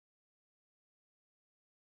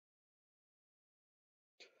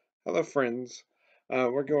Hello friends,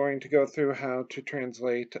 we're going to go through how to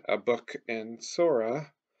translate a book in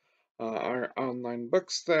Sora, our online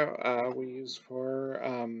books that we use for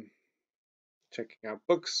checking out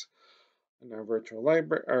books in our virtual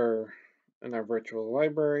library,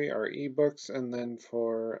 our ebooks, and then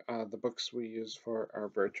for the books we use for our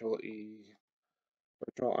virtual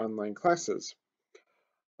online classes.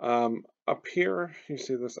 Up here, you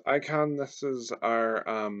see this icon. This is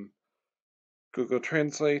our Google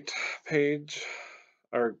Translate page,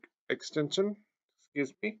 our extension,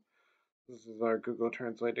 excuse me. This is our Google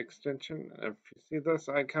Translate extension. If you see this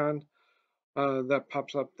icon that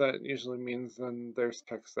pops up, that usually means then there's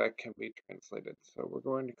text that can be translated. So we're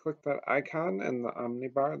going to click that icon in the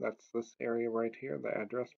omnibar. That's this area right here, the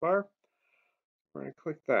address bar. We're going to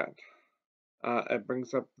click that. It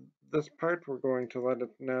brings up this part. We're going to let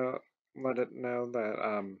it know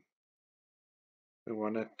that we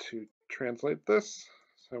want it to translate this.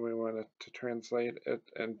 So we want it to translate it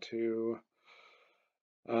into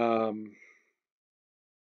we're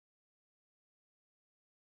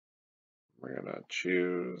going to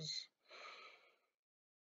choose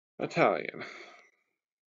Italian.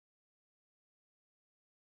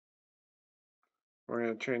 We're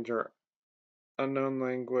going to change our unknown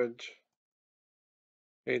language.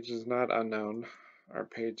 Page is not unknown. Our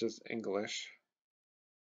page is English.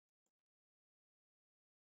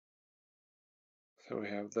 So we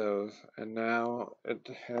have those. And now it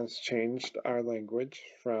has changed our language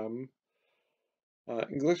from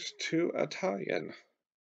English to Italian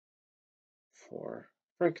for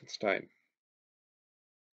Frankenstein.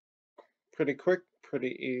 Pretty quick,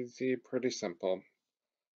 pretty easy, pretty simple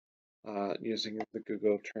using the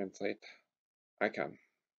Google Translate icon.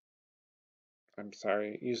 I'm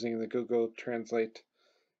sorry, using the Google Translate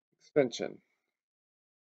extension.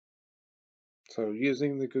 So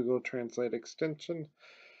using the Google Translate extension,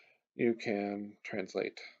 you can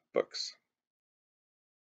translate books.